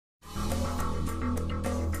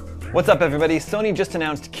What's up everybody? Sony just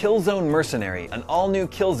announced Killzone Mercenary, an all-new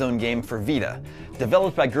Killzone game for Vita.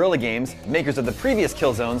 Developed by Guerrilla Games, makers of the previous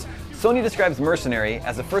Killzones, Sony describes Mercenary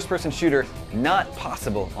as a first-person shooter not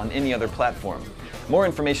possible on any other platform. More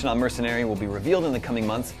information on Mercenary will be revealed in the coming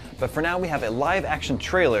months, but for now we have a live-action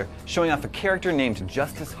trailer showing off a character named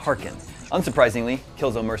Justice Harkin. Unsurprisingly,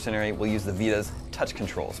 Killzone Mercenary will use the Vita's touch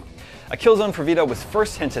controls. A Killzone for Vita was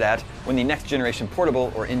first hinted at when the Next Generation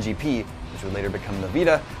Portable, or NGP, which would later become the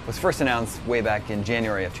Vita, was first announced way back in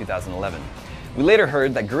January of 2011. We later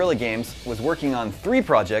heard that Guerrilla Games was working on 3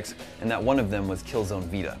 projects and that one of them was Killzone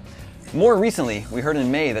Vita. More recently, we heard in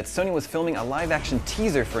May that Sony was filming a live-action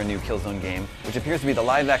teaser for a new Killzone game, which appears to be the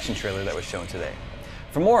live-action trailer that was shown today.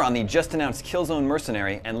 For more on the just announced Killzone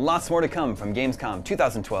Mercenary and lots more to come from Gamescom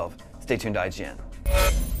 2012, stay tuned to IGN.